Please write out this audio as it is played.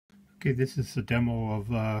Okay, this is a demo of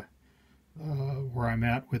where I'm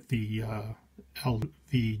at with the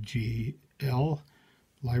LvGL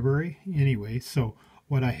library. Anyway, so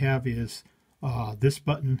what I have is this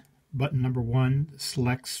button number 1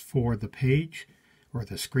 selects for the page or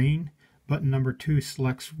the screen. Button number 2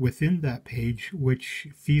 selects within that page which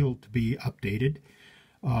field to be updated.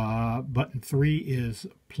 Button 3 is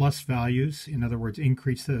plus values, in other words,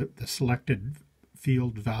 increase the selected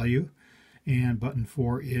field value. And button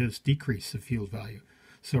 4 is decrease the field value.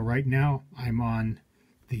 So right now I'm on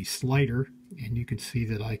the slider, and you can see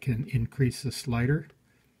that I can increase the slider,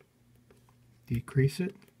 decrease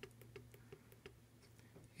it,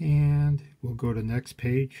 and we'll go to the next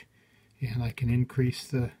page, and I can increase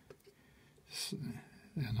the,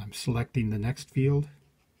 and I'm selecting the next field,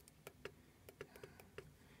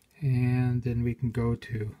 and then we can go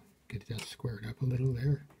to, get that squared up a little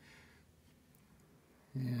there,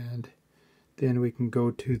 and then we can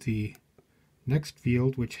go to the next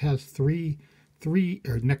field, which has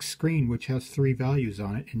next screen, which has 3 values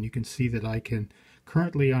on it, and you can see that I can,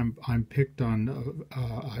 currently I'm picked on,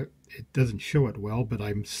 it doesn't show it well, but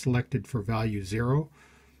I'm selected for value 0,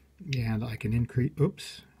 and I can increase,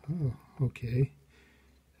 oops, oh, okay,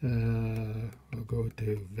 I'll go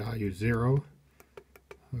to value 0,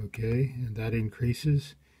 okay, and that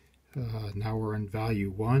increases. Now we're on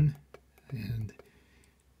value 1, and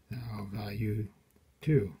now value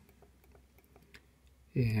 2,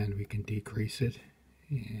 and we can decrease it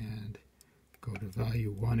and go to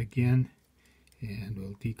value 1 again, and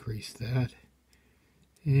we'll decrease that.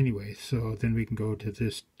 Anyway, so then we can go to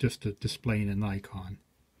this, just to displaying an icon.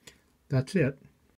 That's it.